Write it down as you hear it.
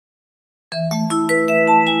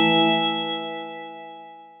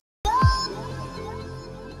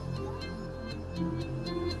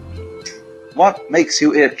What makes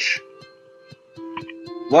you itch?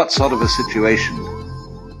 What sort of a situation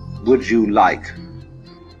would you like?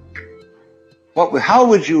 How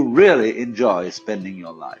would you really enjoy spending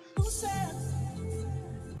your life?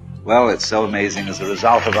 Well, it's so amazing. As a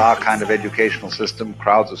result of our kind of educational system,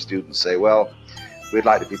 crowds of students say, well, we'd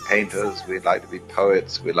like to be painters, we'd like to be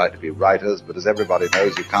poets, we'd like to be writers, but as everybody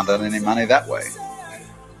knows, you can't earn any money that way.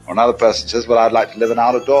 Or another person says, well, I'd like to live an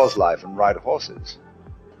out-of-doors life and ride horses.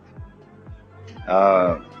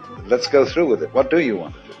 Let's go through with it. What do you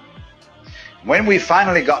want to do? When we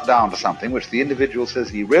finally got down to something which the individual says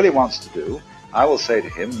he really wants to do, I will say to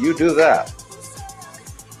him, you do that.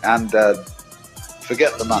 And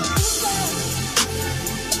forget the money.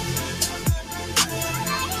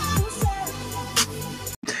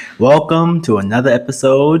 Welcome to another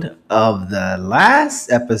episode of the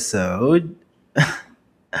last episode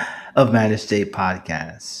of Managed State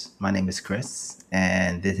Podcast. My name is Chris,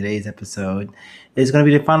 and today's episode is going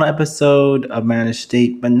to be the final episode of Managed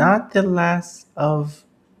State, but not the last of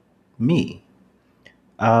me.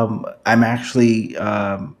 I'm actually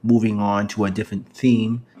moving on to a different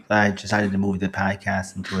theme. I decided to move the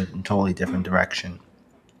podcast into a totally different direction.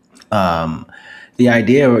 The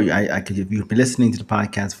idea, if you've been listening to the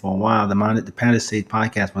podcast for a while, the Managed State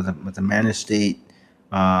podcast was a Managed State,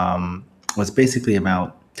 was basically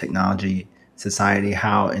about technology, society,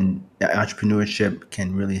 how entrepreneurship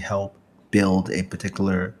can really help build a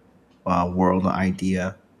particular world or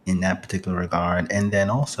idea in that particular regard, and then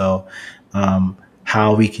also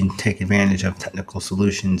how we can take advantage of technical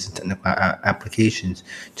solutions and technical applications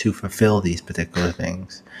to fulfill these particular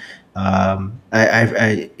things.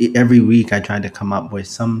 Every week I tried to come up with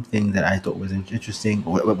something that I thought was interesting,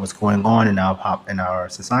 or what was going on in our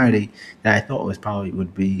society that I thought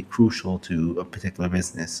would be crucial to a particular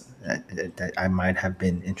business that I might have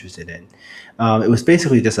been interested in. It was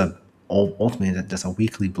basically ultimately just a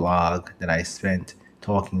weekly blog that I spent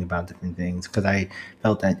talking about different things, because I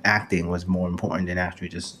felt that acting was more important than actually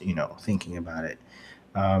just thinking about it.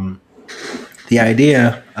 The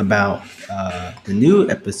idea about the new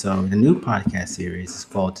podcast series is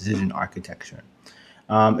called Decision Architecture.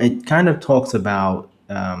 It kind of talks about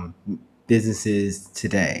businesses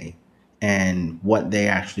today and what they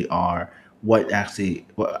actually are,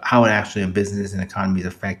 how actually a business and economies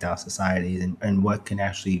affect our societies, and what can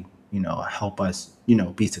actually help us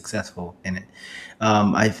be successful in it.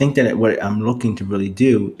 I think that what I'm looking to really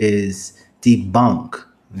do is debunk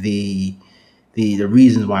the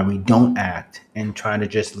reasons why we don't act, and try to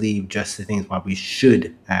just leave just the things why we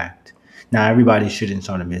should act. Now, everybody shouldn't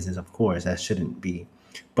start a business, of course, that shouldn't be.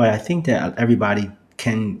 But I think that everybody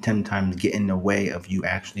can sometimes get in the way of you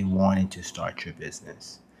actually wanting to start your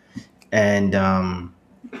business. And,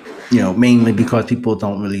 mainly because people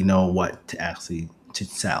don't really know what to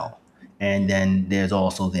sell. And then there's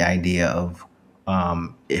also the idea of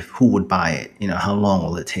who would buy it, how long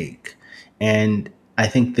will it take? And I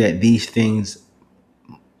think that these things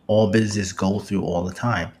all businesses go through all the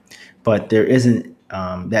time, but there isn't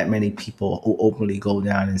that many people who openly go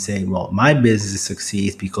down and say, well, my business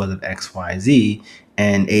succeeds because of X, Y, Z,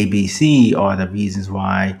 and ABC are the reasons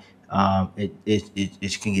why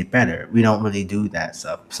it can get better. We don't really do that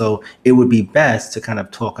stuff. So it would be best to kind of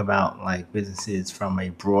talk about like businesses from a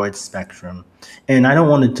broad spectrum. And I don't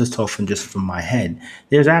want to just talk from my head.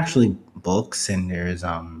 There's actually books, and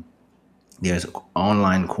there's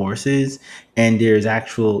online courses, and there's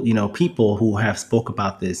actual people who have spoke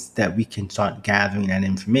about this, that we can start gathering that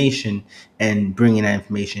information and bringing that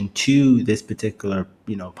information to this particular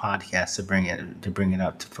podcast to bring it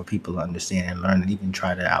up for people to understand and learn, and even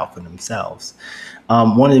try it out for themselves.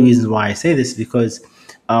 One of the reasons why I say this is because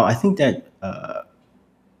I think that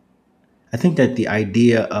the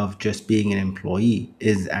idea of just being an employee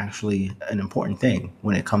is actually an important thing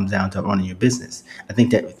when it comes down to running your business. I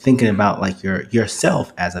think that thinking about like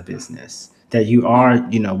yourself as a business, that you are,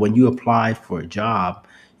 when you apply for a job,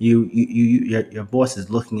 your boss is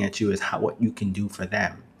looking at you as what you can do for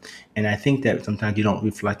them. And I think that sometimes you don't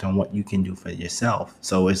reflect on what you can do for yourself.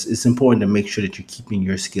 So it's important to make sure that you're keeping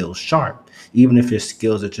your skills sharp, even if your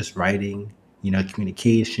skills are just writing,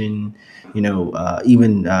 communication,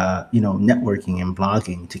 even networking and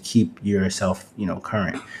blogging, to keep yourself,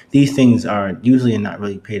 current. These things are usually not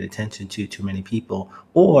really paid attention to too many people,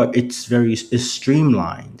 or it's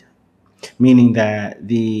streamlined, meaning that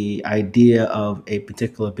the idea of a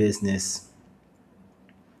particular business,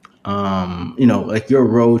 like your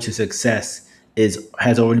road to success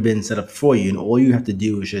has already been set up for you, and all you have to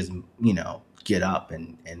do is just get up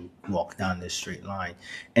and walk down this straight line.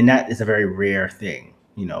 And that is a very rare thing,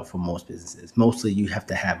 for most businesses. Mostly you have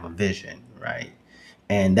to have a vision, right?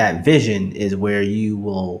 And that vision is where you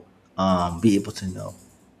will be able to know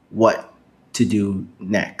what to do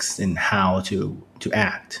next and how to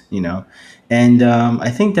act, And I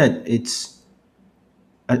think that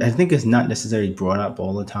I think it's not necessarily brought up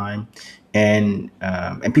all the time, and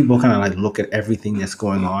people kind of like look at everything that's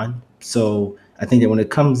going on. So I think that when it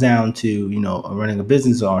comes down to running a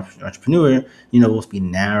business or entrepreneur, we'll be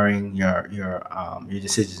narrowing your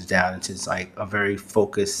decisions down into like a very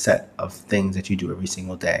focused set of things that you do every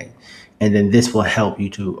single day, and then this will help you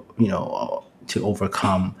to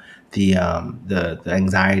overcome the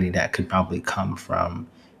anxiety that could probably come from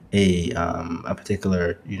a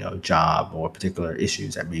particular job or particular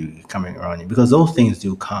issues that may be coming around you, because those things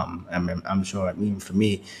do come. I'm sure, even for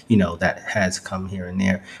me, that has come here and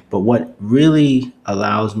there. But what really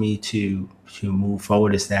allows me to move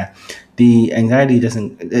forward is that the anxiety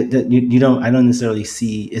doesn't you don't I don't necessarily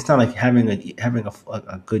see. It's not like having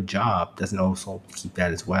a good job doesn't also keep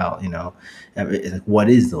that as well. It's like, what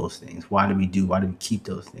is those things? Why do we keep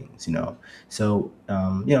those things? So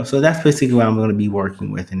so that's basically what I'm going to be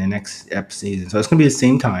working with in the next season. So it's going to be the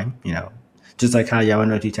same time, just like how Yama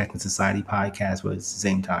Energy Tech and Society podcast was the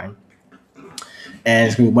same time. And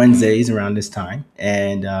it's going to be Wednesdays around this time.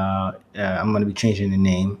 And I'm going to be changing the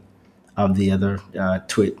name of the other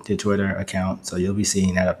the Twitter account, so you'll be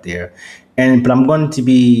seeing that up there. But I'm going to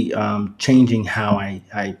be changing how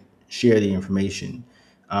I share the information.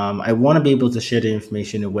 I want to be able to share the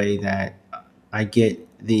information in a way that I get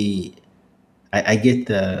the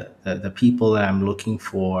people that I'm looking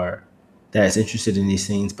for that is interested in these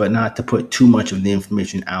things, but not to put too much of the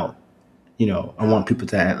information out. I want people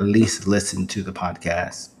to at least listen to the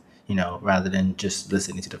podcast, rather than just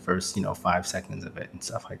listening to the first 5 seconds of it and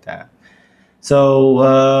stuff like that. So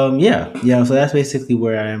so that's basically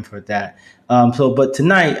where I am for that. But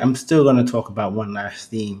tonight I'm still going to talk about one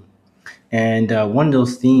last theme, and one of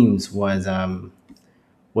those themes was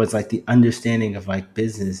like the understanding of like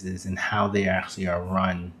businesses and how they actually are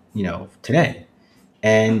run, today.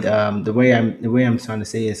 And the way I'm trying to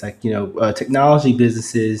say is like technology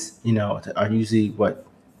businesses, are usually what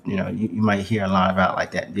you might hear a lot about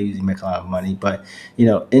like that. They usually make a lot of money, but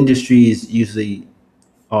industries usually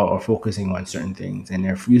are focusing on certain things, and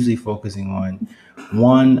they're usually focusing on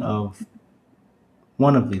one of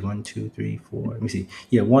the 1, 2, 3, 4. Let me see.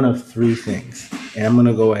 Yeah, one of 3 things. And I'm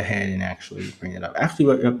gonna go ahead and actually bring it up. Actually,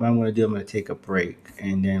 what I'm gonna do, I'm gonna take a break,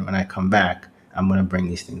 and then when I come back, I'm gonna bring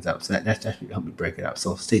these things up. So that's actually help me break it up.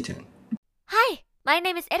 So stay tuned. Hi, my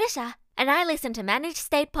name is Edisha, and I listen to Managed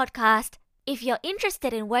State podcast. If you're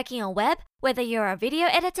interested in working on web, whether you're a video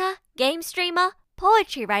editor, game streamer,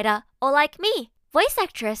 poetry writer, or like me, voice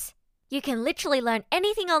actress, you can literally learn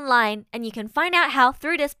anything online, and you can find out how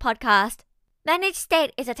through this podcast. Managed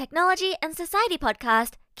State is a technology and society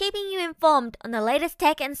podcast, keeping you informed on the latest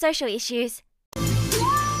tech and social issues.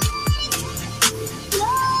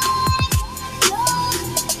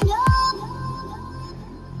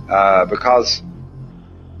 Because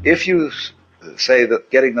if you say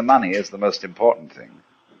that getting the money is the most important thing,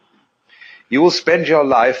 you will spend your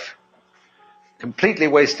life completely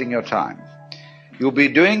wasting your time. You'll be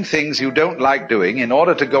doing things you don't like doing in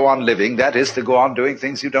order to go on living, that is, to go on doing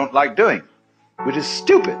things you don't like doing, which is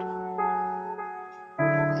stupid.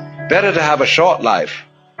 Better to have a short life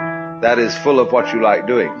that is full of what you like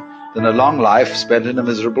doing than a long life spent in a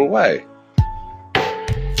miserable way.